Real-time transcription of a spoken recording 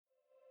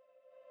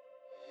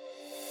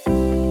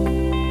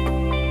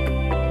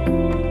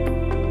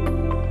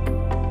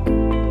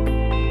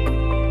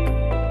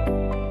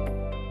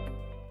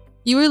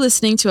You are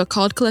listening to a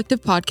Called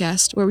Collective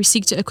podcast where we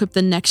seek to equip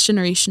the next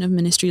generation of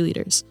ministry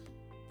leaders.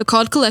 The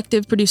Called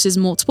Collective produces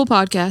multiple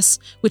podcasts,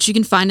 which you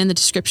can find in the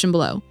description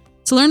below.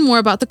 To learn more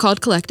about the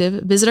Called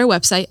Collective, visit our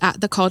website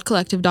at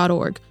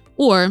thecalledcollective.org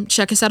or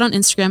check us out on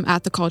Instagram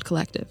at The Called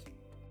Collective.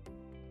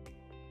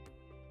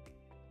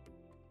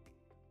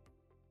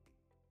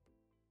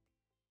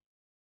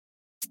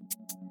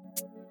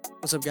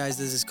 What's up, guys?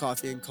 This is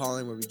Coffee and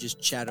Calling, where we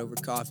just chat over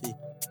coffee.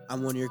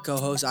 I'm one of your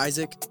co-hosts,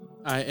 Isaac.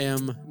 I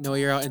am Noah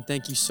You're Out, and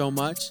thank you so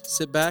much.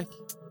 Sit back,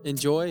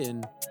 enjoy,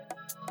 and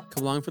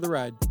come along for the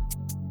ride.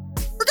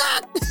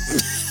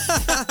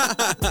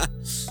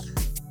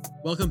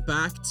 Welcome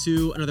back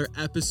to another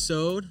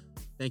episode.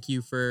 Thank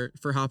you for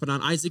hopping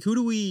on. Isaac, who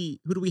do we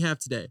have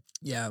today?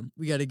 Yeah,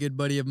 we got a good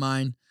buddy of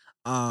mine.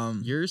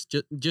 Yours?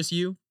 Just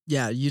you?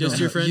 Yeah, you Just don't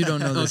your know, friend? you don't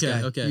know this Okay,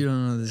 guy. okay. You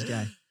don't know this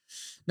guy.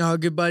 No, a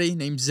good buddy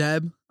named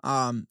Zeb.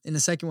 In a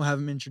second we'll have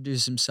him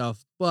introduce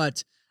himself,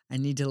 but I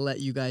need to let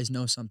you guys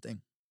know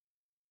something.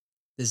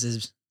 This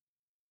is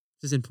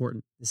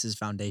important. This is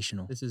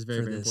foundational. This is very,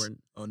 for very this.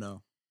 important. Oh,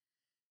 no.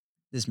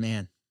 This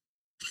man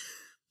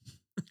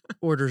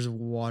orders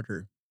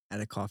water at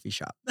a coffee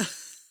shop.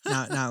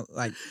 Now,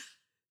 like,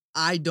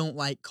 I don't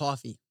like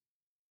coffee,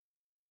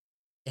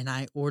 and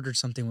I ordered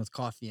something with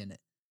coffee in it.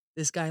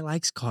 This guy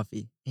likes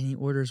coffee, and he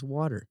orders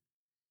water.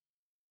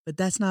 But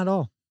that's not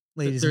all,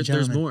 ladies and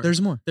gentlemen.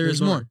 There's more.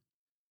 There's more.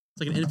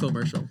 It's like an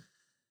infomercial.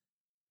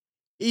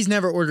 He's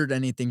never ordered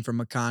anything from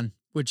Macan,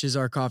 which is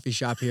our coffee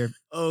shop here,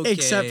 Okay.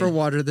 except for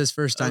water this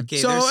first time. Okay,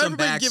 so there's some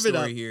everybody give it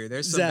up. backstory here.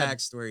 There's some Zeb.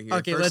 backstory here.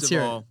 Okay, First let's of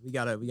hear it. all, we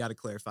gotta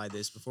clarify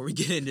this before we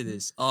get into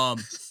this.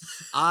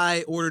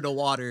 I ordered a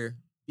water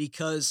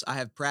because I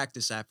have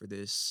practice after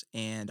this,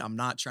 and I'm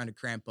not trying to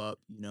cramp up,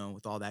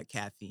 with all that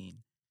caffeine.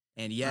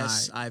 And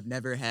yes, I've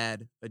never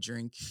had a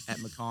drink at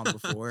Macomb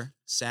before,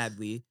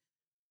 sadly,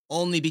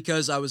 only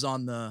because I was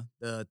on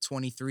the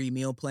 23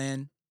 meal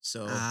plan,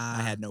 so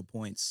I had no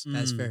points.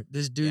 That's fair.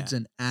 This dude's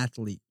an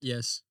athlete.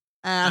 Yes.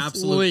 Athlete.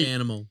 Absolute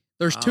animal.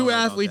 There's I don't two know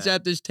about athletes that.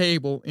 at this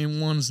table, and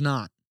one's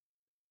not.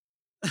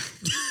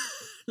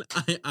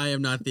 I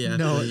am not the athlete.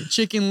 No,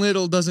 Chicken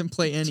Little doesn't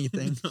play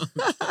anything.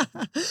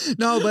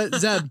 No, but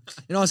Zeb,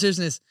 in all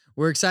seriousness,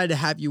 we're excited to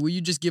have you. Will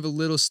you just give a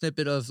little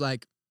snippet of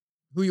like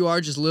who you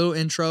are, just a little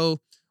intro,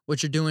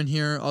 what you're doing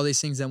here, all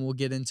these things, then we'll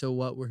get into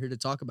what we're here to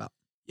talk about.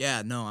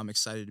 Yeah, no, I'm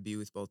excited to be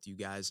with both you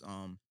guys.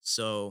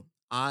 So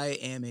I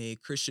am a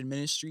Christian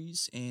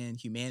Ministries and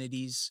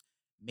Humanities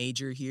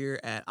major here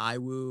at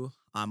IWU.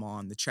 I'm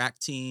on the track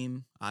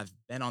team. I've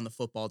been on the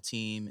football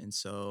team, and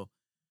so,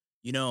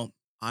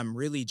 I'm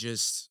really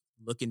just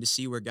looking to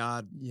see where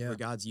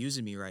God's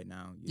using me right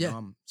now.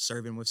 I'm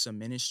serving with some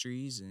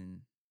ministries,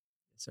 and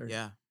Yes, sir.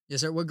 yeah, Yes,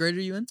 sir. What grade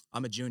are you in?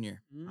 I'm a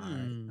junior.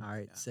 Mm. All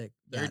right, Yeah. sick.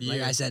 Third Like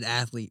year. I said,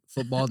 athlete,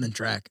 football, then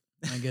track.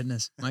 My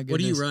goodness. My goodness. What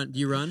do you run? Do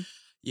you run?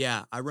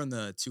 Yeah, I run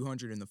the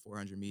 200 and the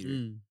 400 meter.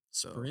 Mm.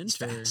 So Sprint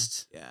It's or-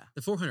 fast. yeah,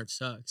 The 400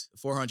 sucks. the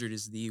 400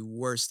 is the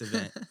worst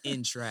event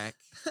in track.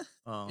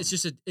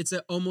 It's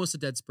almost a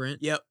dead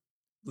sprint. Yep.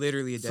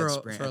 Literally a dead For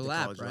sprint a at the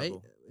lap, college right?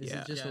 level. Is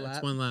Yeah. it just Yeah, a lap?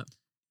 it's one lap.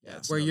 Yeah,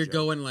 it's Where no you're joke.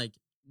 going like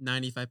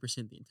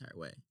 95% the entire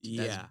way.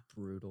 Yeah. That's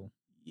brutal.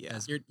 Yeah.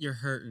 You're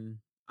hurting.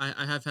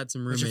 I have had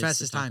some What's roommates your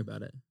fastest to talk time?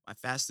 about it. My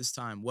fastest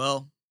time.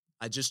 Well,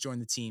 I just joined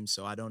the team,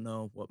 so I don't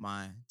know what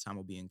my time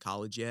will be in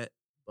college yet.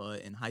 But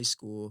in high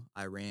school,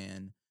 I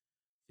ran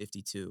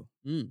 52.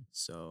 Mm.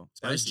 So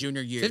that was Spicy.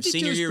 junior year. 52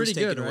 Senior is year was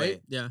pretty taken good, away.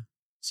 right? Yeah.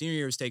 Senior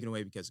year was taken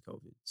away because of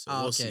COVID. So Oh,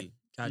 we'll okay. see.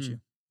 Got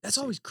you. That's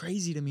see. always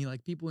crazy to me.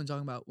 Like people when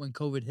talking about when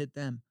COVID hit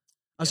them.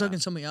 I was Yeah. talking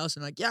to somebody else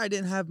and like, yeah, I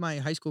didn't have my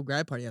high school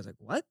grad party. I was like,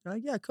 what? They're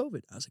like, yeah,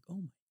 COVID. I was like,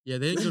 oh my. Yeah,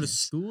 they didn't go to Goodness.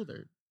 school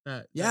there.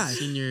 That Yeah.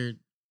 senior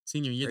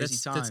year. Crazy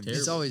That's times. terrible.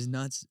 It's always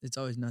nuts. It's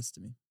always nuts to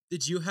me.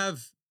 Did you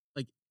have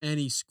like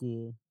any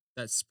school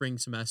that spring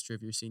semester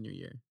of your senior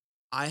year?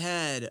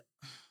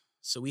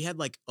 We had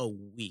like a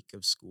week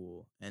of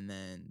school, and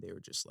then they were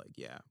just like,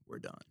 yeah, we're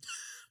done.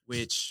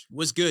 Which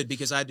was good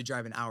because I had to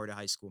drive an hour to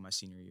high school my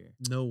senior year.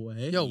 No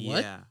way. Yo,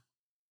 what?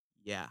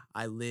 Yeah.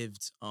 I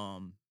lived,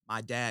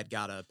 my dad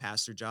got a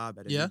pastor job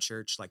at a Yeah? new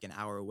church like an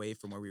hour away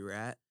from where we were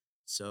at.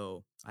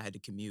 So I had to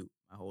commute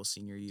my whole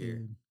senior year,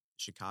 Dude,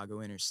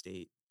 Chicago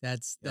interstate.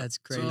 that's Yep.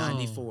 crazy. Oh.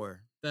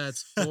 94.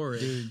 That's horrid.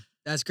 Dude,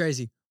 that's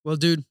crazy. Well,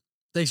 dude,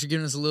 thanks for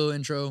giving us a little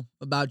intro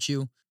about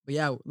you. But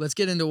yeah, let's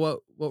get into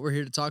what we're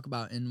here to talk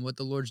about and what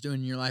the Lord's doing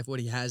in your life, what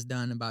he has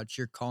done about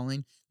your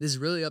calling. This is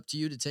really up to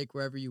you to take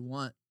wherever you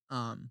want.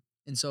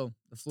 And so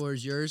the floor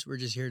is yours. We're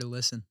just here to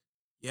listen.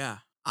 Yeah.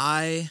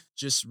 I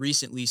just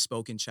recently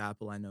spoke in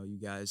chapel. I know you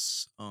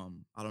guys, I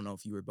don't know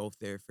if you were both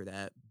there for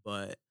that,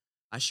 but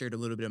I shared a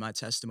little bit of my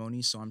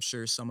testimony. So I'm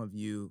sure some of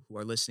you who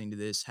are listening to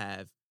this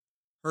have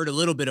heard a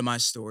little bit of my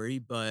story,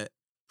 but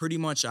pretty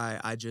much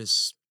I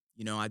just,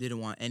 I didn't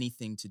want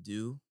anything to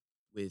do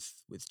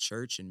with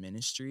church and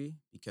ministry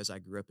because I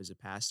grew up as a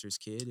pastor's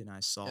kid and I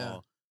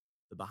saw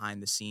the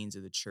behind the scenes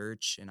of the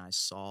church and I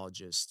saw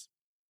just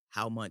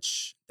how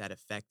much that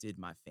affected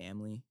my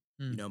family.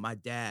 Mm. My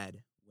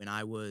dad, when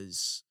I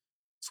was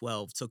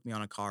 12, took me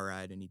on a car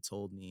ride and he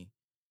told me,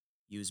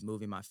 he was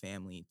moving my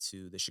family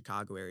to the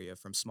Chicago area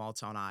from small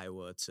town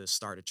Iowa to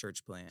start a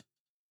church plant.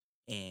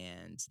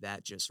 And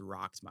that just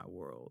rocked my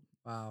world.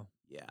 Wow.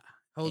 Yeah.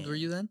 How old were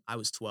you And then? I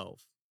was 12.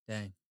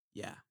 Dang.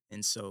 Yeah.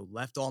 And so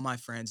left all my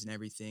friends and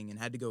everything and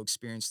had to go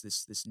experience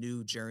this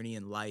new journey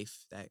in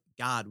life that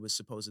God was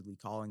supposedly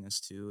calling us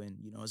to. And,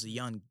 as a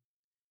young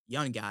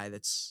guy,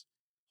 that's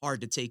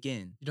hard to take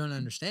in. You don't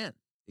understand.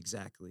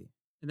 Exactly.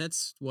 And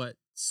that's what,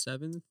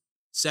 seventh?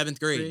 7th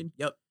grade. Grade?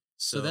 Yep.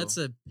 So that's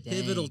a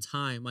pivotal Dang.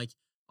 time. Like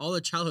all the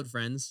childhood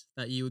friends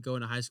that you would go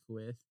into high school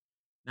with,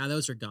 now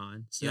those are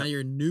gone. So now Yep.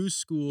 you're new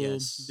school,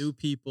 Yes. new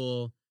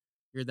people.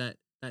 You're that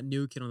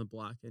new kid on the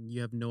block, and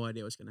you have no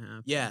idea what's gonna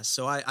happen. Yeah.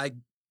 So I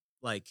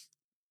like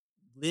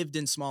lived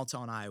in small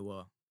town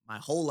Iowa my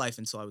whole life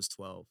until I was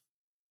 12.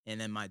 And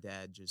then my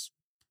dad just,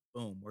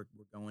 boom, we're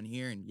going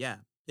here. And yeah,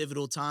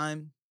 pivotal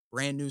time,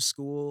 brand new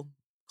school,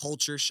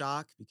 culture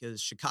shock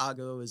because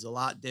Chicago is a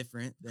lot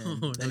different than, Oh,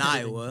 no than kidding.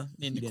 Iowa.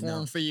 In if you the didn't know.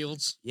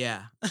 cornfields.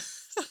 Yeah.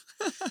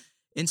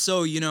 And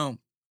so,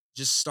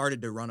 just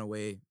started to run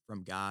away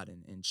from God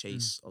and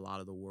chase a lot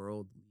of the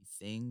worldly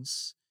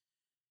things.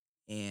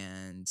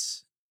 And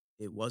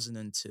it wasn't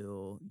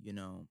until,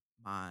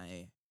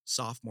 my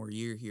sophomore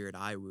year here at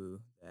IWU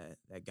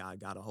that God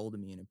got a hold of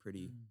me in a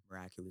pretty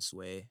miraculous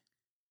way.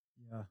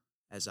 Yeah.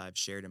 As I've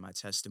shared in my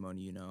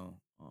testimony,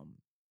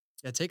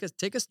 Yeah, take us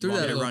you through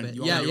want that me a to little run, bit.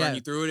 you want Yeah, me to yeah. run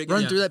you through it again?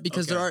 Run Yeah. through that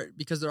because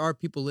Okay. there are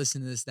people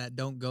listening to this that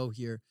don't go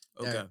here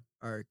that Okay.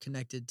 are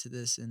connected to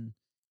this and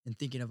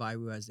thinking of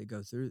IWU as they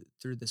go through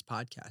this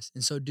podcast.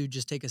 And so, dude,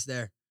 just take us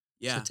there.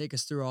 Yeah. So take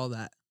us through all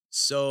that.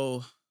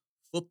 So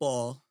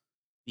football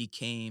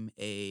became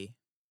a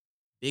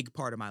big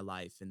part of my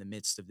life in the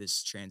midst of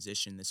this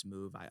transition, this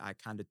move. I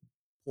kind of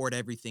poured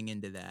everything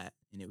into that,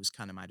 and it was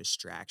kind of my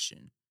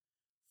distraction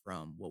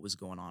from what was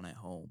going on at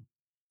home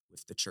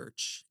with the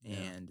church. Yeah.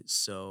 And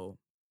so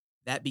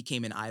that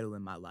became an idol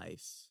in my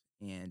life,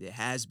 and it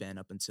has been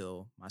up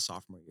until my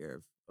sophomore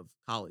year of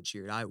college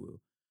here at IWU.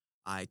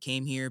 I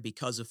came here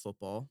because of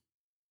football,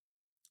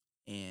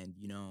 and,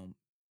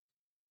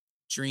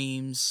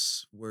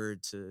 dreams were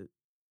to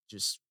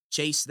just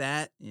chase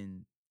that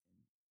and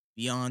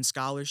beyond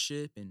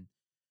scholarship and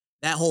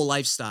that whole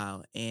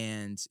lifestyle.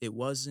 And it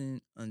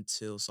wasn't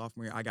until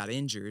sophomore year I got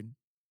injured.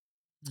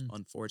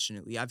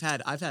 Unfortunately, I've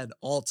had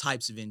all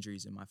types of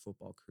injuries in my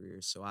football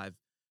career. So I've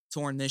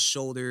torn this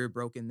shoulder,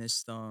 broken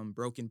this thumb,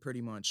 broken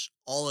pretty much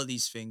all of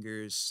these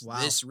fingers, Wow.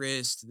 this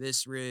wrist,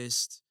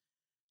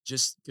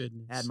 just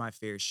Goodness. had my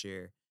fair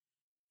share.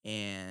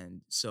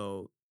 And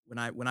so when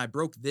I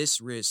broke this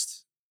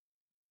wrist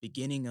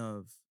beginning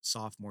of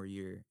sophomore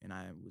year and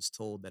I was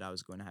told that I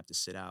was going to have to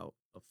sit out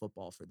of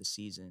football for the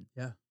season,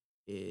 Yeah.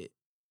 it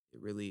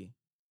really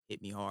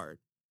hit me hard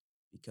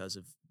because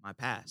of my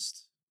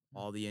past,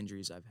 all the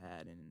injuries I've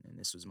had, and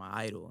this was my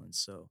idol. And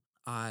so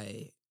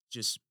I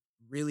just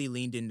really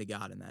leaned into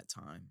God in that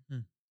time.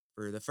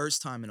 For the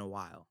first time in a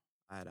while.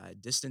 I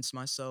distanced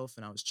myself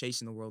and I was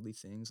chasing the worldly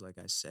things, like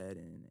I said,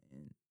 and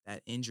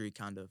that injury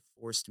kind of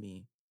forced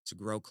me to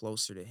grow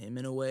closer to him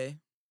in a way.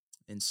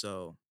 And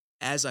so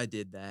as I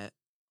did that,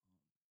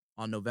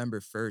 on November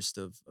 1st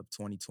of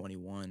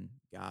 2021,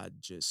 God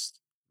just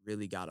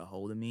really got a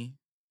hold of me.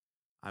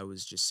 I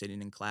was just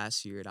sitting in class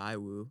here at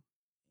IWU,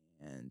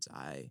 and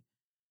I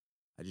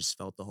just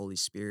felt the Holy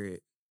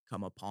Spirit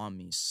come upon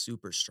me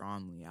super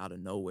strongly out of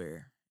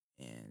nowhere.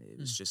 And it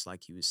was just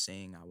like he was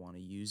saying, I want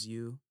to use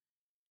you.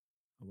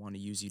 I want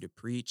to use you to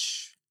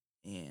preach.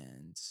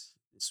 And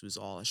this was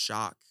all a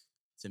shock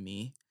to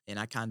me. And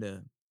I kind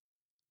of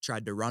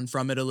tried to run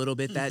from it a little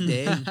bit that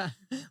day.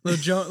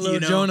 little You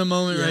know, Jonah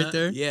moment yeah, right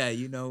there. Yeah,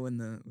 when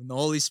the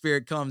Holy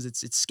Spirit comes,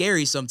 it's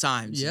scary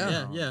sometimes. Yeah.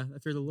 Yeah, yeah. I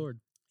fear the Lord.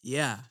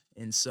 Yeah.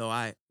 And so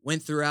I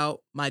went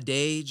throughout my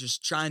day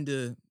just trying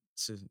to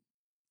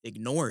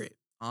ignore it,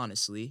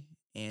 honestly.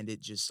 And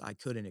I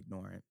couldn't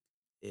ignore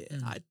it.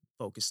 I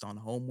focused on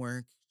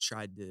homework,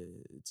 tried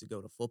to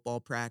go to football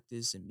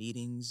practice and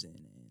meetings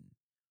and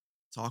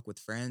talk with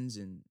friends.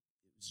 And it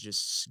was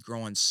just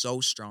growing so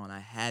strong. I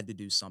had to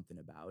do something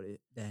about it.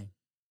 Dang.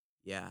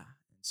 Yeah.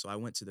 And so I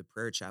went to the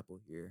prayer chapel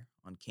here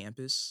on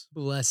campus.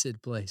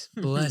 Blessed place.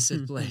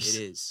 Blessed place.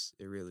 It is.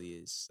 It really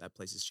is. That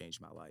place has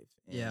changed my life.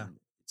 And Yeah.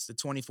 it's the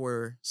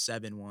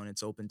 24/7 one.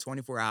 It's open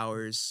 24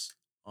 hours.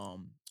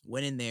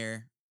 Went in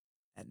there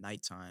at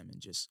nighttime and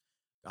just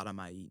got on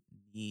my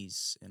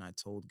knees and I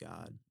told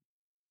God,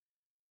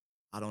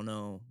 I don't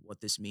know what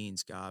this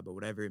means, God, but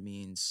whatever it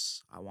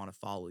means, I want to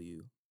follow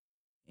you.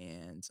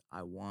 And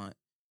I want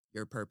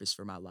your purpose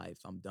for my life.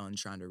 I'm done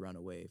trying to run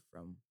away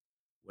from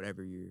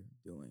whatever you're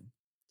doing.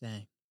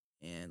 Dang.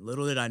 And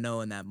little did I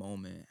know in that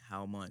moment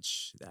how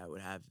much that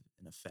would have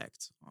an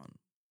effect on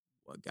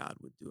what God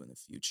would do in the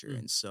future.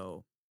 And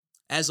so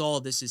as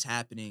all this is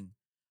happening,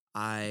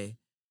 I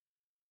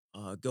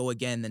go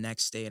again the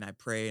next day and I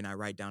pray and I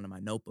write down in my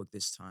notebook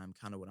this time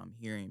kind of what I'm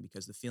hearing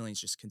because the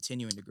feeling's just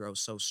continuing to grow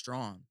so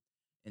strong.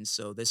 And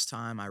so this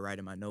time I write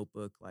in my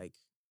notebook, like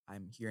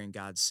I'm hearing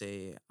God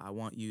say, I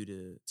want you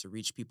to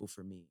reach people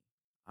for me.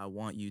 I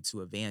want you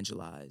to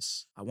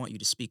evangelize. I want you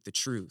to speak the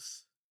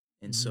truth.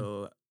 And Mhm.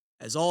 so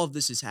as all of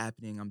this is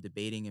happening, I'm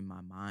debating in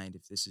my mind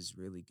if this is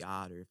really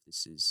God or if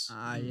this is Yeah.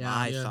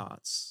 my Yeah.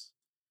 thoughts.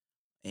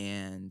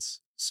 And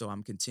so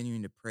I'm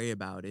continuing to pray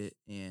about it.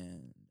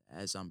 And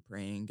as I'm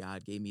praying,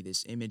 God gave me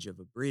this image of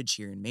a bridge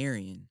here in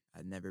Marion.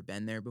 I'd never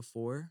been there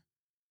before.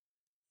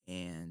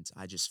 And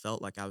I just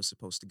felt like I was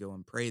supposed to go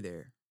and pray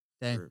there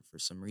Dang. for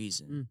some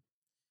reason. Mm.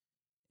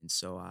 And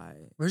so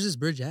Where's this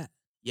bridge at?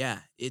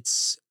 yeah,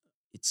 it's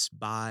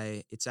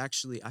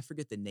actually, I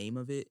forget the name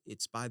of it.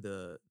 It's by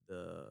the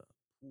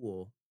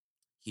pool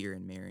here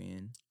in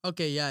Marion.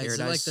 Okay, yeah. Is it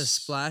like the Paradise-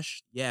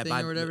 splash Yeah, thing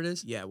or whatever it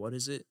is? Yeah, what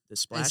is it? The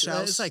splash It's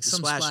house. like The some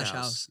splash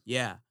house.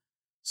 Yeah.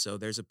 So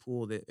there's a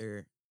pool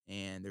there,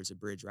 and there's a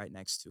bridge right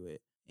next to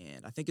it,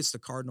 and I think it's the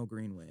Cardinal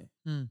Greenway.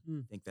 Hmm.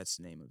 I think that's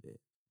the name of it.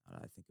 Now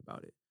that I think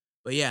about it.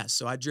 But yeah,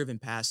 so I'd driven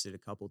past it a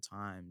couple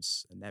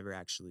times and never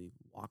actually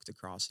walked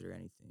across it or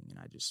anything, and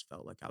I just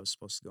felt like I was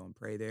supposed to go and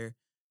pray there.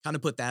 Kind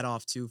of put that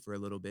off too for a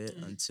little bit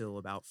until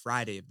about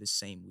Friday of this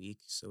same week.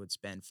 So it's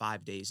been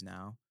 5 days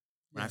now.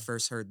 When I Yeah.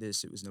 first heard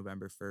this, it was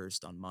November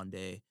 1st on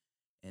Monday.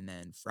 And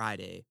then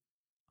Friday,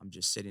 I'm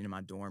just sitting in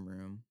my dorm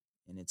room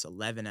and it's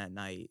 11 at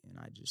night. And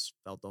I just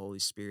felt the Holy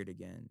Spirit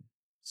again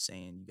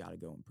saying, you got to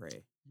go and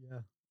pray.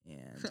 Yeah.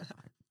 And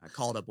I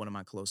called up one of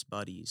my close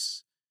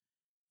buddies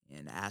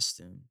and asked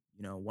him,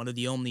 one of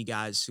the only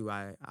guys who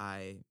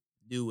I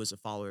knew was a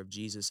follower of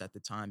Jesus at the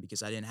time,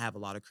 because I didn't have a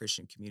lot of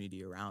Christian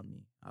community around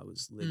me. I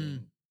was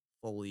living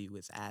fully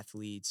with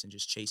athletes and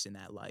just chasing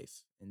that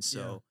life. And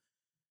so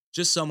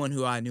just someone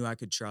who I knew I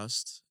could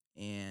trust.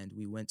 And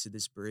we went to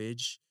this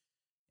bridge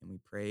and we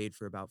prayed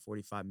for about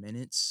 45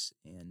 minutes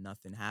and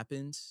nothing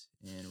happened.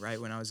 And right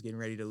when I was getting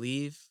ready to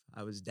leave,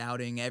 I was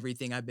doubting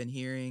everything I've been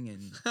hearing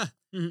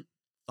and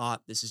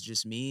thought this is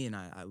just me. And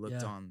I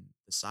looked Yeah. on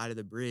the side of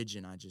the bridge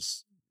and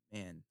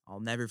I'll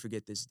never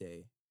forget this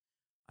day.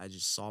 I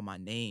just saw my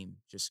name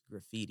just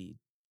graffitied,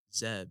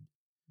 Zeb,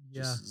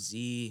 Yeah. just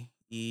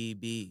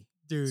Z-E-B,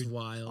 It's Dude. a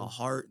wild.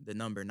 heart, the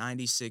number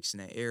 96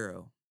 and an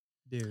arrow.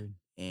 Dude.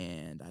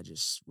 And I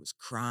just was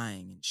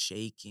crying and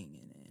shaking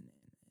and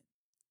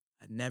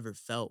I'd never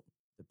felt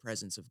the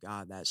presence of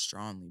God that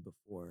strongly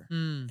before,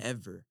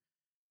 ever.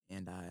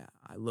 And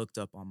I looked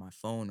up on my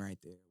phone right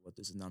there, what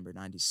does the number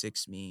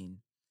 96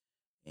 mean?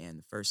 And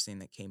the first thing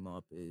that came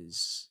up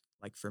is,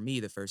 like for me,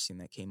 the first thing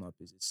that came up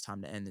is it's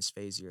time to end this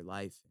phase of your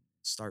life and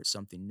start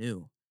something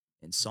new.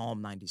 And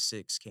Psalm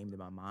 96 came to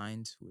my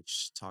mind,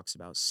 which talks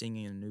about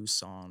singing a new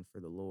song for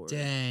the Lord.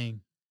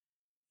 Dang.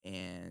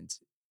 And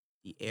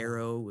the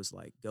arrow was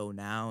like, go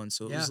now. And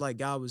so it Yeah. was like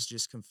God was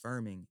just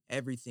confirming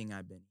everything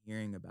I've been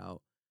hearing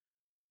about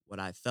what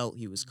I felt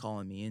he was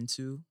calling me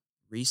into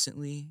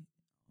recently.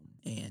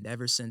 And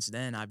ever since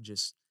then, I've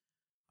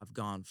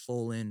gone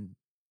full in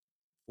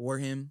for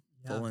him,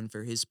 full in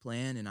for his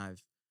plan. And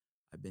I've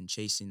been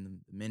chasing the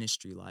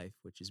ministry life,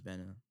 which has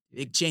been a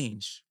big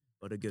change,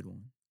 but a good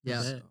one. Yeah.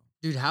 bet. So,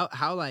 Dude, how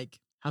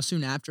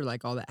soon after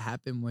like all that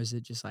happened was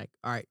it just like,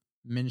 all right,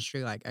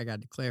 ministry, like I got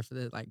to declare for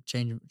this, like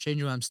change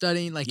what I'm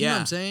studying, like you know what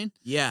I'm Yeah. saying?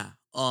 yeah.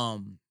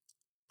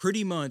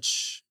 Pretty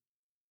much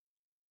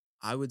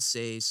I would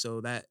say so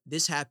that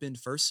this happened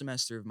first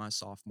semester of my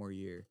sophomore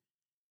year,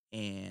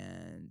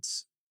 and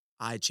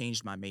I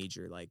changed my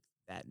major like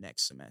that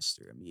next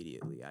semester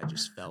immediately. I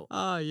just felt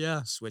Oh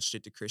yeah. switched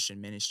it to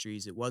Christian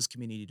ministries. It was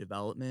community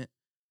development.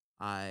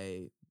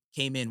 I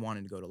came in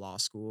wanting to go to law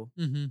school,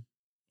 Mm-hmm.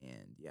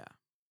 and yeah.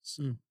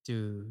 So, Mm.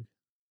 Dude.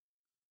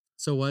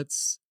 So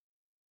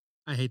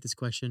I hate this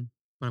question,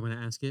 but I'm going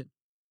to ask it.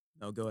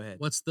 no, go ahead.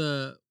 What's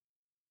the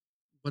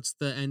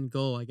end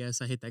goal? I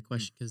guess I hate that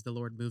question because the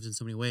Lord moves in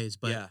so many ways.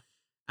 But yeah.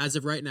 as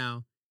of right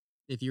now,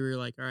 if you were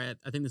like, all right,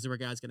 I think this is where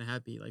God's going to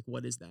have me, like,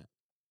 what is that?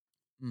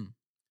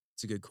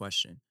 It's a good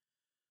question.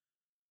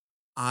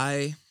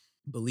 I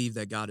believe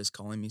that God is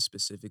calling me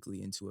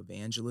specifically into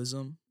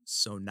evangelism.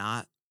 So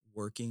not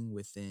working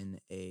within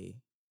a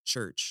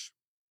church,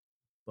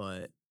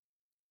 but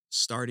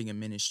starting a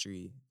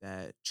ministry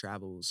that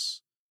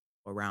travels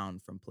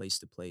around from place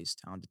to place,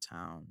 town to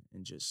town,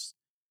 and just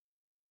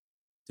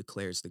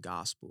declares the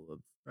gospel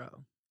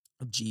Bro.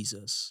 of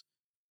Jesus.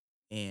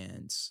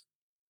 And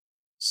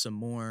some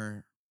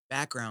more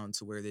background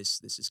to where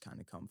this has kind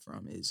of come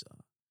from is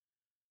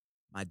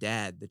my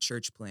dad, the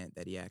church plant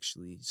that he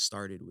actually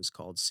started was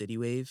called City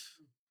Wave.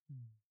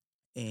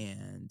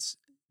 And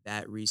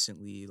that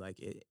recently, like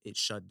it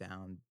shut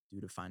down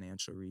due to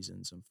financial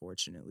reasons,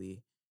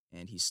 unfortunately.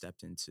 And he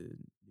stepped into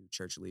new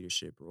church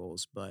leadership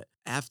roles. But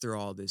after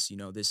all this,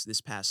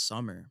 this past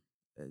summer,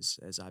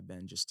 as I've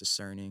been just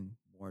discerning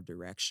more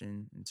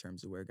direction in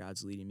terms of where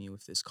God's leading me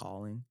with this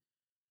calling,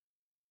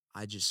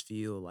 I just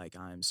feel like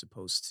I'm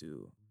supposed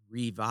to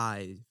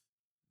revive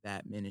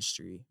that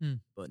ministry,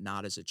 but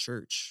not as a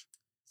church,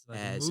 It's like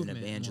a as an movement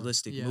more.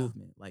 evangelistic Yeah.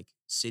 movement, like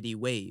City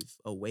Wave,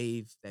 a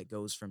wave that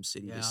goes from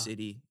city Yeah. to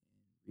city,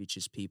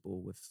 reaches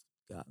people with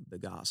the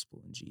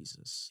gospel and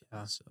Jesus.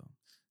 Yeah. So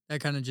That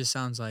kind of just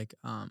sounds like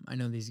I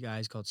know these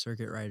guys called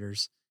circuit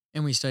riders,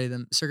 and we study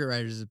them. Circuit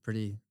riders is a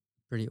pretty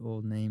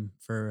old name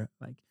for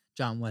like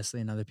John Wesley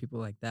and other people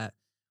like that.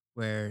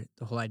 where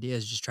the whole idea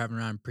is just traveling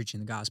around preaching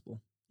the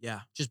gospel,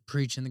 Yeah. just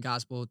preaching the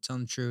gospel,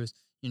 telling the truth,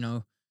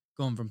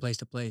 going from place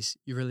to place.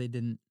 You really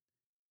didn't.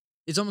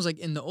 It's almost like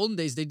in the olden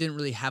days, they didn't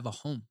really have a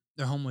home.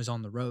 Their home was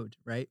on the road,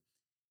 right?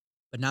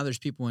 But now there's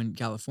people in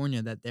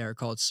California that they are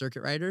called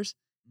circuit riders,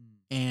 Mm.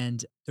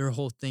 and their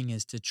whole thing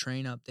is to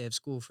train up. They have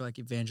school for like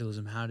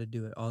evangelism, how to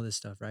do it, all this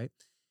stuff, right?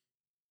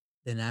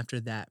 Then after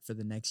that, for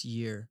the next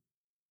year,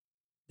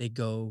 they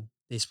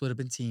split up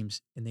in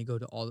teams and they go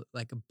to all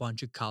like a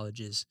bunch of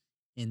colleges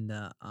in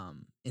the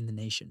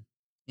nation,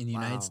 in the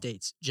United Wow.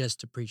 States, just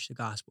to preach the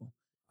gospel.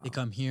 They Wow.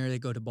 come here, they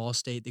go to Ball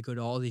State, they go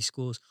to all these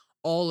schools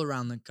all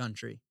around the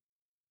country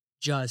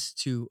just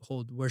to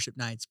hold worship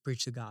nights,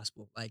 preach the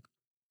gospel, like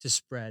to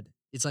spread.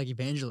 It's like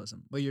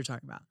evangelism, what you're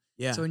talking about.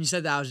 Yeah. So when you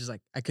said that, I was just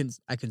like, I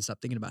couldn't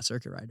stop thinking about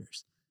circuit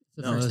riders. It's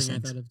the No, first those thing I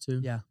things. thought of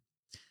too. Yeah.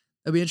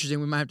 That'd be interesting.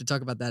 We might have to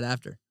talk about that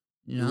after.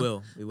 You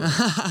know? We will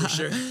for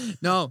sure.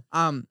 No,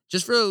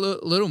 just for a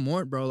little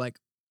more, bro. Like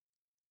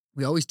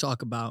we always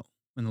talk about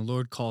when the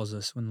Lord calls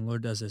us, when the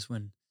Lord does this,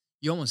 when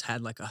you almost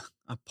had like a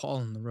Paul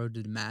on the road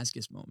to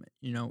Damascus moment,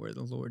 where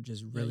the Lord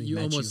just Yeah, really you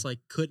met almost you. like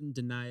couldn't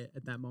deny it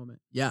at that moment.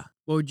 Yeah.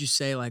 What would you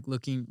say, like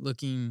looking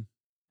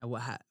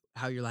at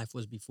how your life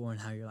was before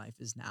and how your life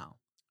is now?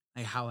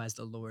 Like how has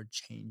the Lord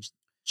changed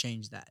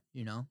that?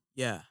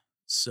 Yeah.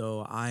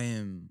 So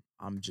I'm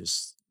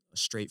just a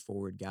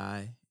straightforward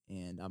guy,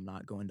 and I'm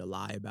not going to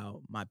lie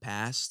about my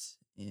past.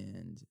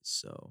 And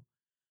so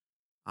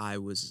I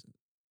was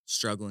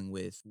struggling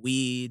with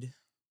weed,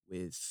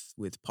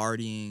 with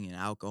partying and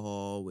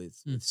alcohol, with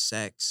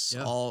sex,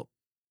 Yeah.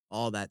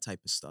 all that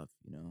type of stuff,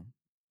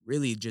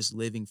 really just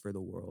living for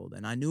the world.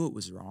 And I knew it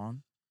was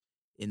wrong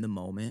in the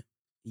moment,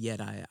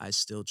 yet I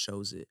still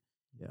chose it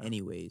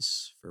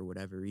anyways for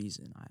whatever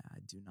reason. I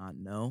do not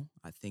know.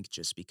 I think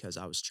just because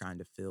I was trying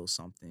to feel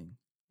something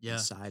Yeah.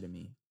 inside of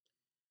me.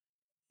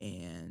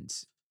 And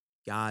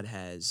God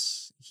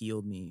has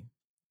healed me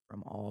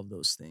from all of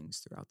those things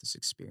throughout this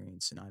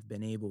experience. And I've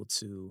been able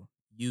to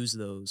use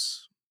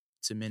those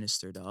to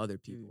minister to other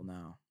people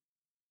now.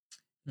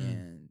 Mm.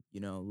 And,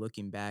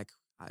 looking back,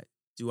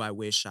 I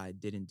wish I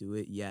didn't do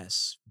it?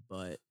 Yes.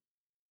 But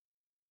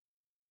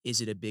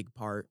is it a big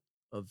part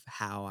of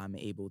how I'm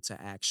able to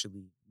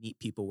actually meet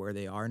people where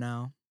they are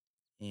now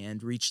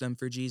and reach them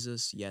for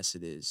Jesus? Yes,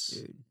 it is.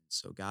 Dude.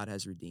 So God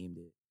has redeemed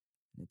it.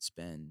 And it's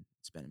been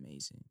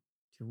amazing.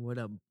 Dude, what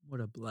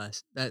a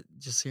bless that,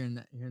 just hearing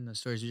those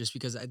stories, just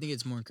because I think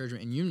it's more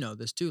encouragement, and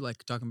this too,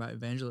 like talking about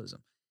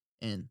evangelism,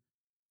 and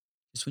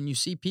just when you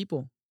see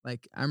people,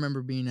 like I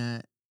remember being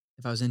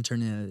if I was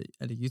interning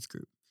at a youth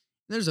group,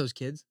 and there's those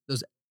kids,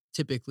 those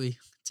typically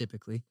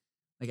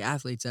like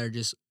athletes that are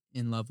just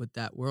in love with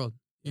that world,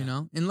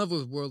 Yeah. in love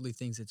with worldly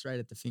things. It's right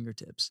at the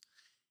fingertips,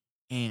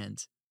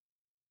 and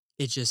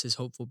it just is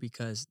hopeful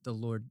because the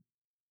Lord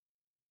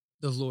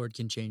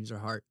can change their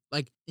heart.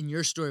 Like in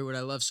your story, what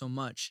I love so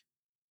much,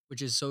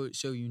 which is so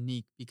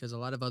unique, because a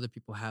lot of other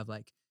people have,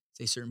 like,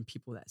 say certain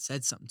people that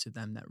said something to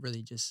them that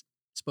really just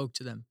spoke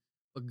to them,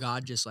 but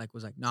God just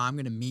was like, no, I'm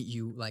gonna meet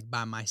you like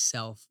by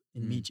myself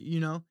and meet you,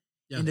 Yeah.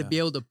 and to Yeah. be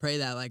able to pray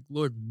that, like,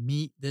 Lord,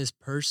 meet this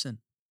person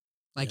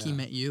like He Yeah.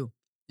 met you,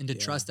 and to Yeah.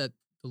 trust that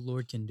the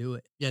Lord can do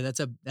it. Yeah, that's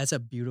a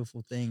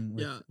beautiful thing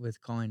with Yeah. with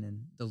calling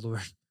and the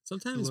Lord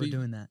Sometimes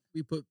doing that.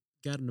 we put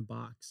God in a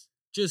box,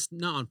 just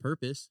not on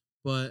purpose,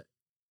 but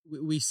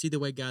we see the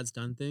way God's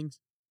done things,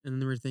 and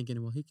then we're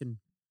thinking, well, he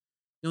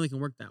only can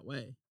work that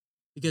way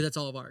because that's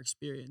all of our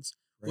experience,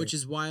 which Right.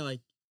 is why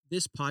like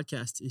this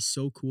podcast is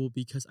so cool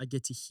because I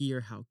get to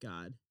hear how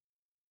God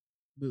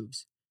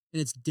moves,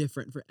 and it's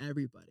different for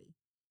everybody.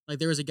 Like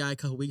there was a guy a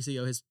couple weeks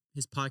ago, his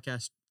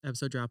podcast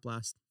episode dropped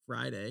last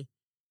Friday,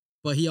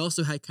 but he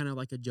also had kind of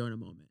like a Jonah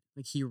moment.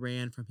 Like he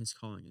ran from his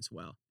calling as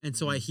well. And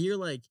so I Mhm. hear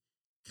like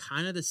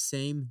kind of the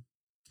same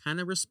kind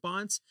of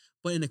response,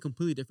 but in a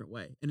completely different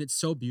way. And it's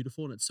so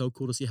beautiful and it's so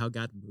cool to see how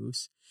God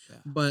moves.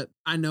 Yeah. But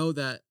I know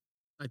that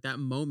like that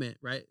moment,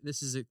 right?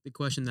 This is the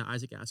question that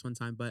Isaac asked one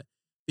time, but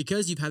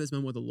because you've had this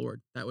moment with the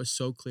Lord that was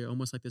so clear,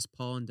 almost like this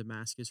Paul and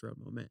Damascus road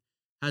moment,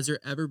 has there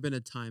ever been a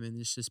time in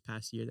this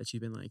past year that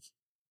you've been like,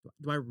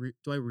 do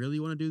I really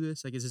want to do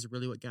this? Like, is this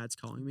really what God's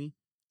calling me?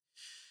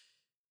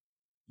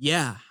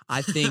 Yeah.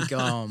 I think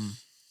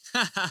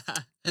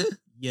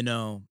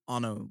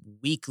on a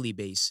weekly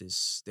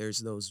basis, there's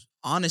those,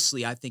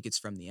 honestly, I think it's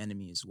from the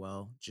enemy as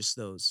well. Just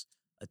those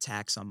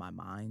attacks on my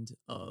mind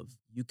of,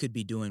 you could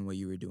be doing what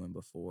you were doing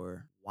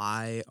before.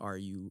 Why are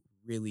you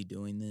really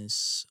doing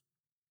this?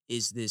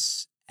 Is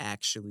this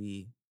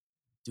actually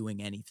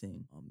doing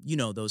anything?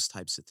 Those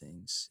types of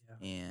things.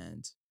 Yeah.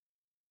 And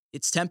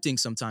it's tempting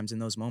sometimes in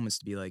those moments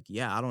to be like,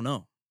 yeah, I don't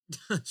know.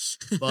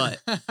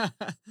 But That's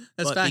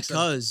but facts,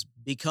 though.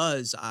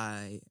 because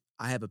I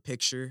have a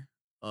picture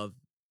of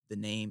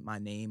my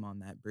name on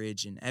that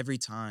bridge, and every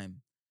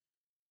time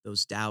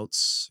those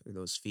doubts or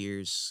those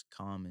fears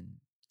come and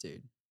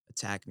Dude,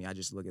 attack me, I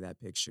just look at that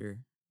picture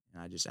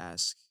and I just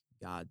ask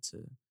God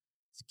to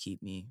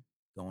keep me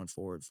going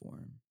forward for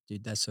Him.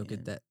 dude, that's so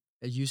good. And-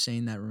 That you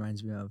saying that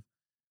reminds me of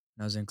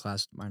when I was in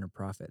class with Minor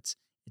Prophets.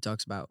 It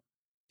talks about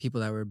people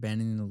that were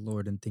abandoning the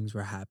Lord and things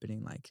were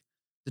happening, like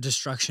the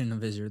destruction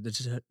of Israel,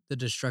 the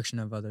destruction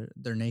of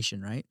their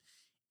nation, right?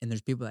 And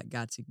there's people that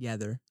got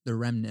together, the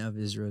remnant of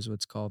Israel is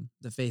what's called,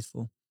 the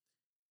faithful,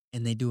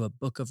 and they do a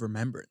book of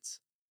remembrance.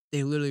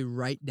 They literally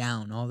write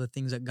down all the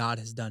things that God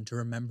has done to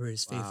remember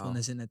his Wow.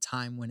 faithfulness in a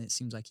time when it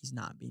seems like he's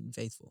not being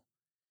faithful.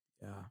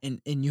 Yeah.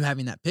 And you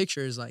having that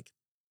picture is like,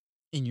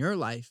 in your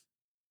life,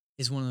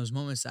 is one of those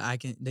moments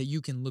that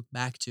you can look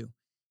back to.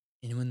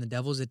 And when the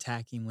devil's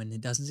attacking, when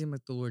it doesn't seem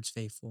like the Lord's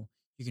faithful,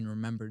 you can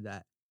remember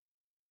that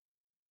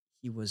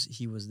he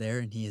was there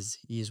and he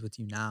is with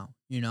you now,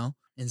 you know?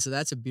 And so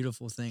that's a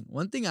beautiful thing.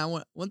 One thing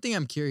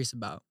I'm curious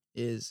about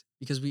is,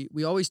 because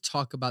we always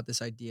talk about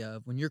this idea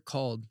of when you're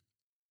called,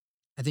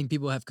 I think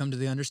people have come to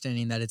the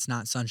understanding that it's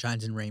not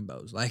sunshines and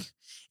rainbows. Like,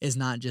 it's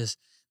not just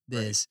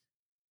this,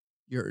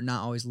 you're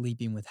not always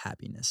leaping with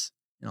happiness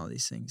and all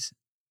these things.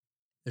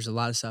 There's a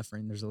lot of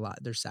suffering.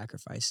 There's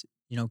sacrifice.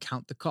 You know,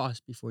 count the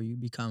cost before you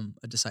become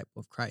a disciple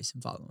of Christ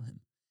and follow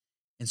him.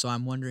 And so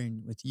I'm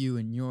wondering, with you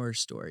and your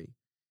story,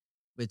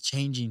 with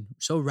changing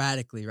so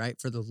radically, right,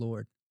 for the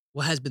Lord,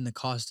 what has been the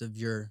cost of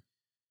your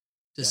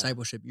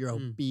discipleship, your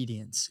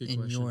obedience Good in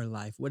question. your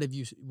life? What have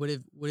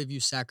you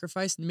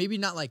sacrificed? Maybe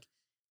not like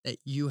that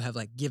you have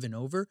like given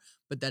over,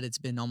 but that it's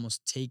been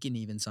almost taken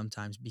even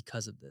sometimes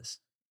because of this.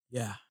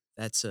 Yeah.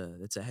 That's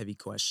a heavy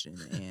question,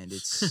 and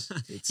it's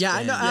Yeah,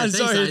 I know. been- I'm thanks,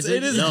 sorry. Isaac.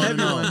 It is No, a no, heavy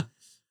no. one.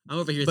 I'm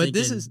over here But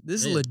thinking. this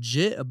is man,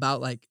 legit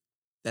about, like,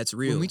 That's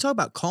real. when we talk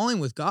about calling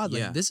with God, like,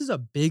 Yeah. this is a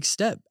big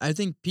step. I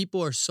think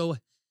people are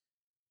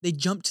they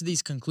jump to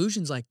these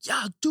conclusions like,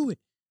 yeah, I'll do it.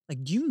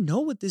 Like, do you know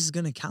what this is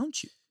going to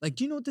count you? Like,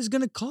 do you know what this is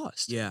going to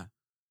cost? Yeah.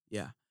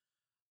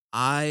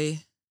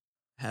 I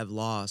have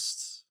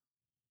lost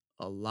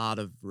a lot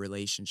of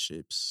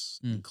relationships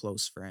and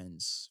close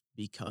friends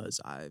because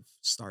I've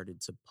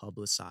started to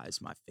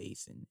publicize my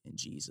faith in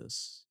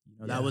Jesus. You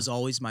know, Yeah. that was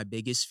always my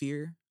biggest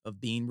fear, of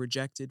being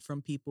rejected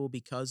from people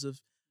because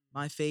of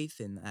my faith.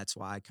 And that's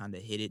why I kind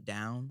of hid it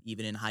down.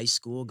 Even in high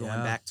school, going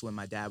Yeah. back to when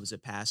my dad was a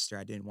pastor,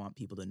 I didn't want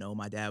people to know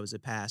my dad was a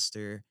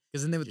pastor.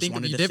 Because then they would Just think of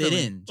wanted you to fit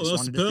differently. in. Oh, Just that's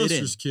wanted the to fit in.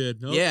 pastor's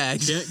kid. Nope. Yeah,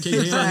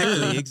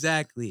 Can't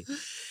exactly.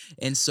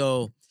 And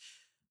so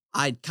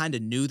I kind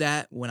of knew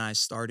that when I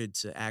started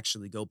to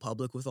actually go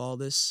public with all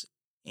this,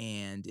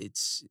 and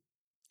it's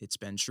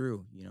been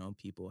true. You know,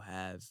 people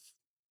have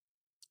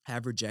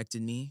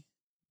rejected me.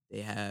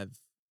 They have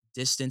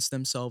distanced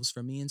themselves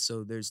from me, and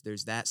so there's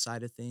that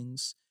side of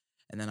things.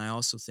 And then I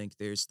also think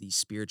there's the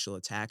spiritual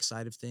attack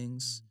side of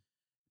things,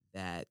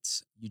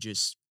 that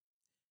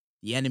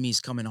the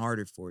enemy's coming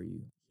harder for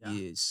you. Yeah.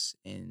 He is.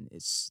 And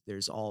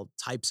there's all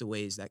types of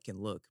ways that can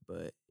look,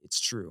 but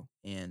it's true.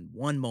 And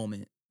one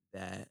moment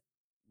that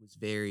was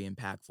very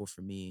impactful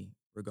for me,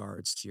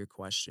 regards to your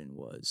question,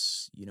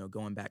 was, you know,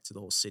 going back to the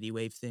whole City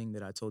Wave thing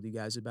that I told you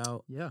guys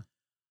about. Yeah.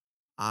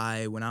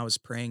 When I was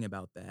praying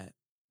about that,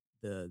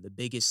 the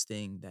biggest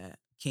thing that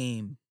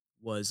came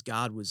was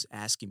God was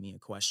asking me a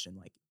question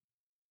like,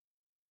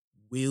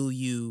 will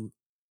you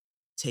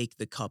take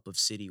the cup of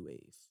City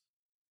Wave?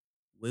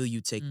 Will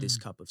you take this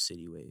cup of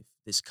City Wave?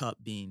 This cup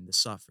being the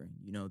suffering,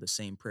 you know, the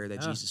same prayer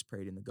that Yeah. Jesus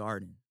prayed in the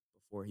garden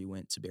before he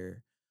went to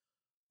bear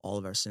all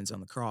of our sins on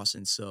the cross.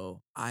 And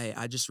so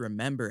I just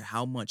remember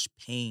how much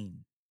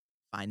pain,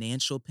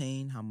 financial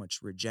pain, how much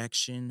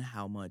rejection,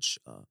 how much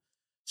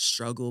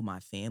struggle my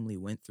family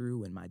went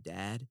through when my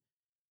dad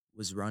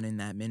was running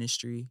that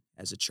ministry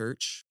as a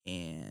church.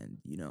 And,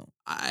 you know,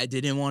 I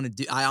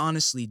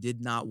honestly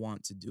did not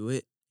want to do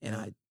it.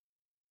 Yeah.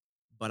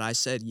 But I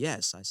said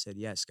yes. I said,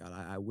 yes, God,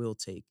 I will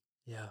take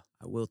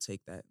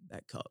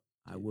that cup.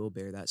 I will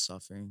bear that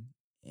suffering.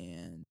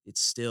 And it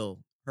still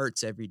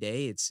hurts every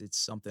day. It's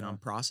something I'm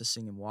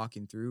processing and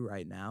walking through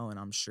right now. And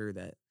I'm sure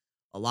that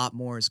a lot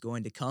more is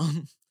going to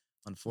come,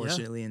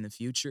 unfortunately, in the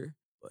future.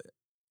 But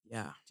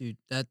yeah. Dude,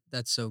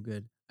 that's so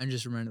good. I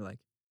just remember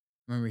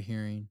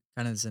hearing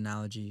kind of this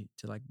analogy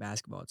to like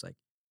basketball. It's like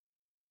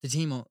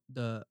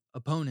the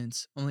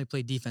opponents only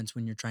play defense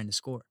when you're trying to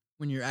score,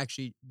 when you're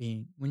actually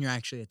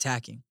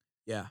attacking.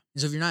 Yeah.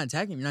 And so if you're not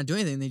attacking, you're not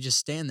doing anything, they just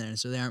stand there. And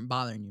so they aren't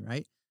bothering you,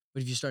 right?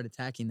 But if you start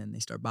attacking, then they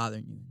start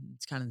bothering you.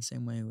 It's kind of the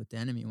same way with the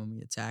enemy. When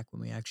we attack,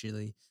 when we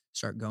actually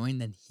start going,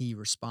 then he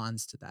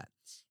responds to that.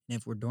 And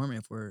if we're dormant,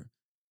 if we're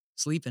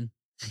sleeping,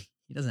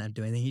 he doesn't have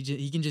to do anything.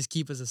 He can just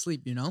keep us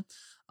asleep, you know?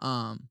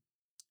 And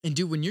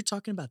dude, when you're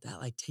talking about that,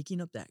 like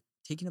taking up that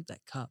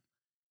cup,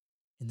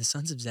 and the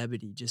sons of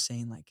Zebedee just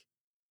saying like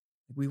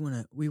we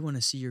want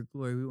to see your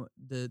glory.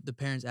 The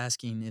parents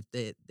asking if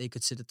they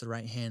could sit at the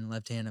right hand,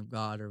 left hand of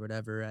God or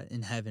whatever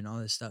in heaven, all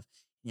this stuff.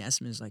 And he asked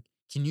him, is like,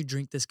 can you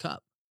drink this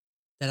cup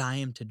that I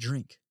am to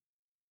drink?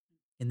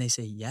 And they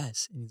say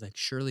yes. And he's like,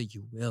 surely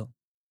you will.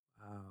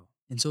 Wow.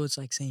 And so it's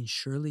like saying,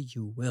 surely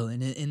you will.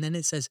 And then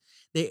it says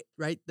the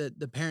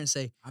parents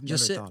say, I've you'll never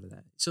sit. thought of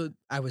that. So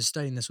I was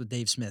studying this with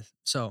Dave Smith.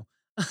 So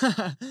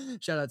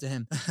shout out to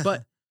him.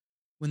 But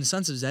when the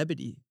sons of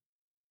Zebedee,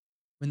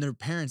 when their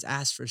parents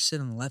asked for sit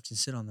on the left and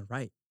sit on the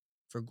right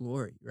for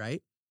glory,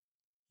 right?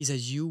 He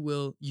says, you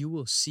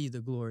will see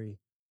the glory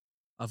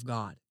of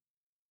God.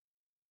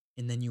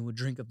 and then you will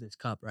drink of this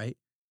cup, right?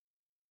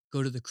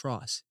 Go to the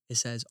cross. It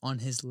says on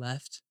his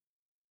left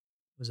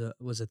was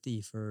a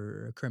thief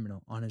or a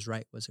criminal. On his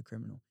right was a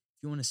criminal.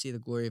 If you want to see the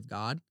glory of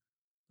God,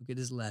 look at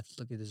his left,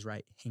 look at his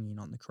right, hanging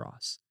on the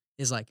cross.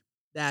 It's like,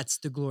 that's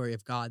the glory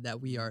of God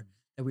that we are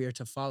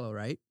to follow,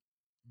 right?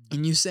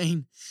 And you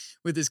saying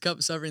with this cup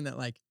of suffering that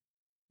like,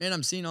 man,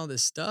 I'm seeing all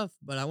this stuff,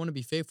 but I want to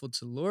be faithful to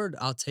the Lord.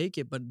 I'll take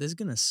it, but this is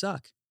going to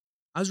suck.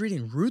 I was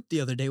reading Ruth the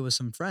other day with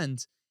some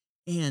friends,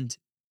 and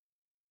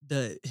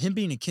him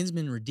being a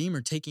kinsman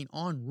redeemer, taking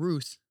on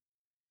Ruth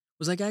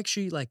was like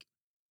actually like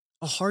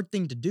a hard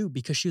thing to do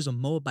because she was a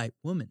Moabite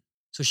woman.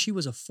 So she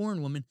was a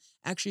foreign woman,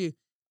 actually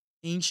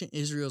ancient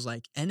Israel's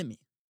like enemy.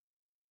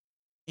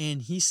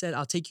 And he said,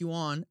 I'll take you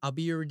on. I'll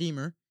be your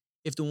redeemer.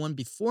 If the one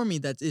before me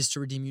that is to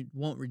redeem you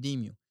won't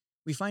redeem you.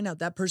 We find out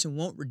that person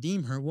won't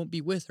redeem her, won't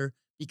be with her,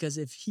 because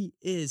if he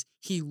is,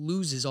 he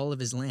loses all of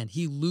his land.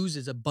 He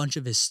loses a bunch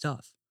of his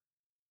stuff.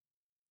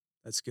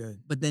 That's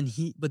good. But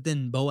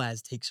then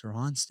Boaz takes her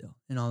on still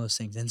and all those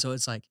things. And so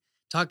it's like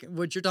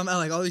what you're talking about,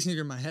 like all these things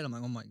are in my head. I'm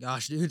like, oh my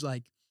gosh, dude,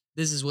 like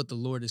this is what the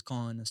Lord is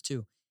calling us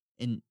to.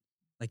 And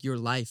like your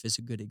life is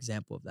a good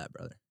example of that,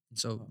 brother. And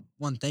so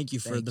thank you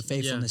for the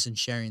faithfulness in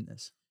sharing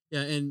this.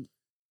 Yeah, and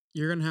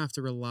you're going to have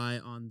to rely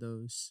on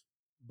those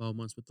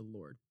moments with the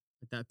Lord.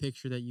 Like that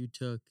picture that you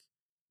took,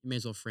 you may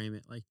as well frame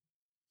it. Like,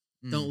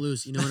 don't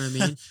lose, you know what I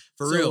mean?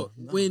 For So real.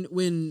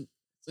 When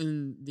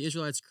the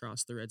Israelites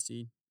crossed the Red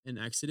Sea in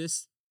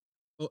Exodus,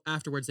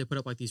 afterwards they put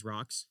up like these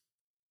rocks.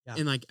 Yeah.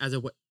 And like and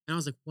I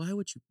was like, why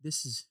would you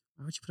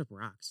put up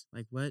rocks?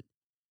 Like what?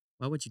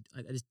 Why would you?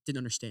 I just didn't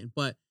understand.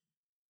 But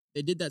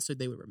they did that so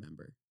they would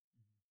remember.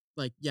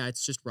 Like, yeah,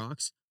 it's just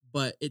rocks,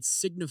 but it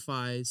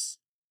signifies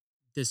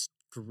this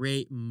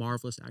great,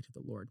 marvelous act of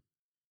the Lord.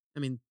 I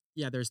mean,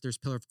 yeah, there's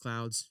pillar of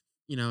clouds,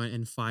 you know,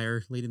 and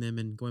fire leading them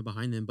and going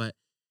behind them, but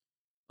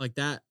like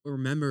that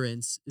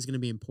remembrance is going to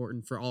be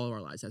important for all of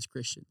our lives as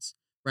Christians,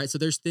 right? So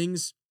there's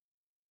things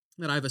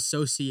that I've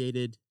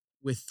associated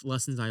with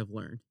lessons I've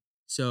learned.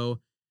 So,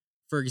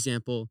 for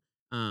example,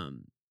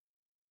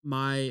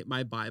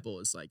 my Bible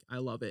is like, I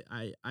love it.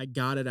 I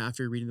got it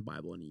after reading the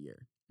Bible in a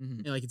year. Mhm.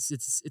 And like it's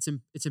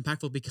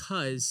impactful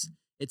because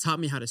it taught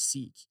me how to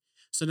seek.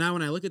 So now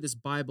when I look at this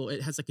Bible,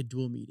 it has like a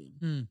dual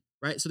meaning,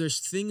 right? So there's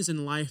things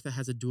in life that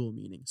has a dual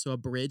meaning. So a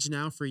bridge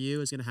now for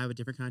you is going to have a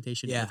different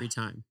connotation every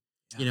time,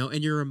 you know,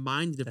 and you're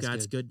reminded of That's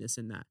God's good. goodness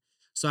in that.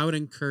 So I would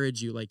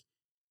encourage you, like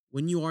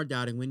when you are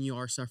doubting, when you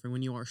are suffering,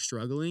 when you are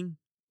struggling,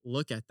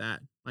 look at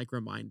that like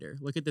reminder.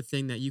 Look at the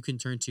thing that you can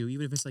turn to,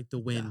 even if it's like the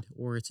wind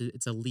or it's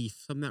a leaf,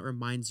 something that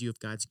reminds you of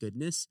God's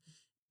goodness.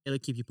 It'll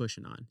keep you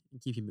pushing on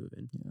and keep you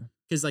moving. Yeah.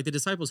 Because like the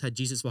disciples had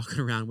Jesus walking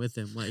around with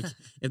them. Like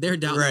if they're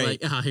down, Right.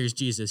 they're like, here's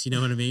Jesus. You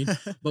know what I mean?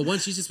 But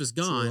once Jesus was It's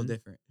a little gone,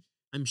 different.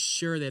 I'm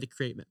sure they had to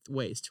create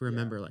ways to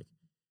remember like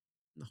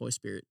the Holy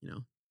Spirit, you know,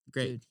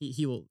 great.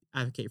 He will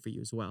advocate for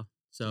you as well.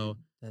 So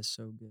That's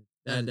so good.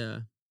 that, I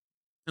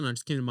don't know,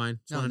 just came to mind.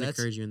 Just wanted to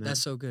encourage you in that.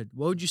 That's so good.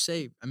 What would you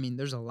say? I mean,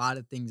 there's a lot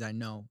of things I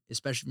know,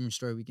 especially from your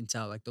story, we can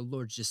tell like the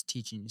Lord's just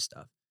teaching you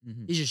stuff.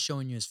 Mhm. He's just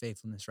showing you his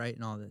faithfulness, right?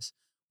 And all this.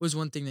 What was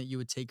one thing that you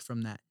would take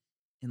from that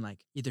and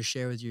like either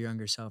share with your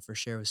younger self or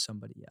share with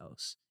somebody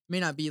else? It may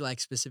not be like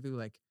specifically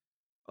like,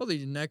 oh,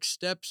 the next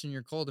steps in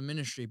your call to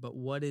ministry, but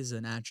what is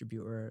an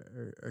attribute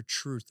or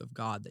truth of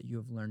God that you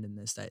have learned in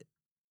this that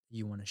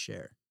you want to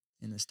share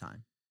in this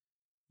time?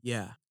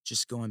 Yeah,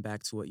 just going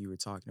back to what you were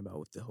talking about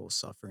with the whole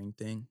suffering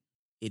thing.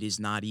 It is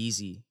not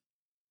easy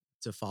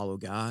to follow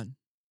God,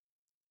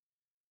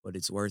 but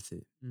it's worth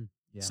it. Yeah.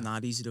 It's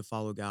not easy to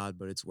follow God,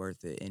 but it's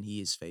worth it. And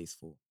he is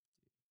faithful.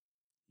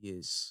 He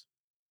is.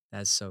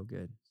 That's so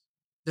good.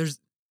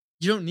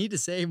 You don't need to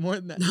say more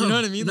than that. No, You know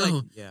what I mean? no.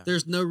 Like Yeah.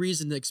 There's no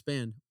reason to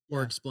expand or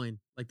Yeah. explain.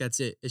 Like that's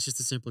it. It's just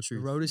a simple the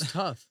truth. road is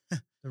tough.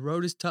 The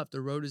road is tough.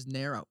 The road is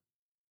narrow.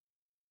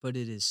 But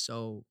it is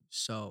so,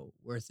 so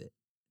worth it.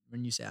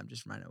 When you say, I'm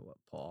just reminded of what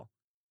Paul,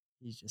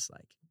 he's just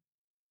like,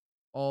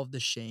 all of the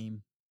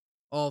shame,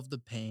 all of the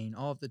pain,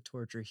 all of the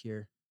torture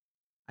here,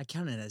 I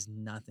count it as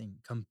nothing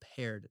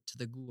compared to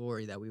the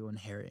glory that we will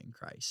inherit in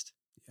Christ.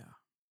 Yeah.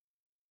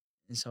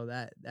 And so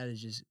that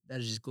is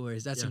just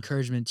glorious. That's Yeah.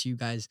 encouragement to you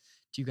guys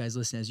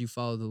listening as you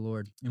follow the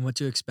Lord and what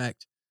to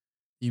expect.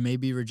 You may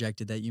be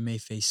rejected, that you may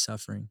face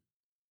suffering,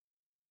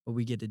 but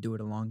we get to do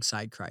it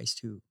alongside Christ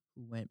who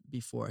went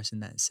before us,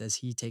 and that says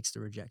he takes the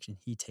rejection,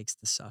 he takes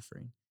the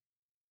suffering,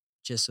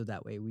 just so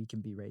that way we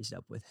can be raised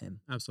up with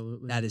him.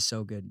 Absolutely. That is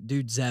so good.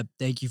 Dude, Zeb,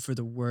 thank you for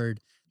the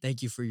word.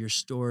 Thank you for your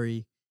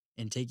story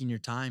and taking your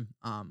time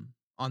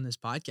on this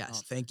podcast.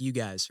 Oh, thank you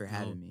guys for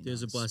having me. It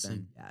was a It's been-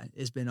 blessing. Yeah,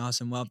 it's been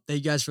awesome. Well, thank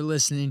you guys for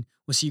listening.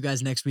 We'll see you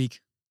guys next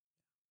week.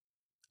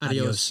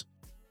 Adios.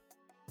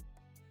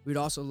 We'd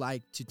also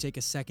like to take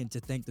a second to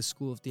thank the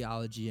School of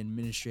Theology and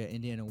Ministry at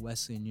Indiana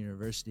Wesleyan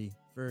University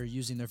for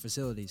using their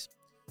facilities.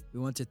 We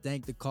want to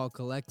thank the Call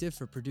Collective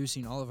for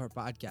producing all of our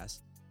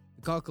podcasts.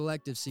 The Call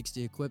Collective seeks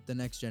to equip the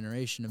next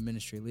generation of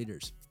ministry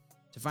leaders.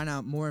 To find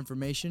out more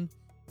information,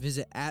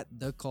 visit at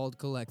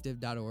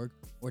thecalledcollective.org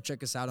or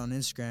check us out on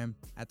Instagram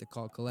at The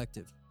Called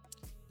Collective.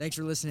 Thanks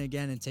for listening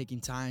again and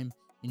taking time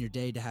in your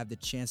day to have the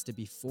chance to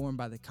be formed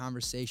by the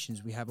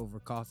conversations we have over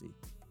coffee.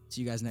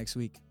 See you guys next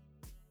week.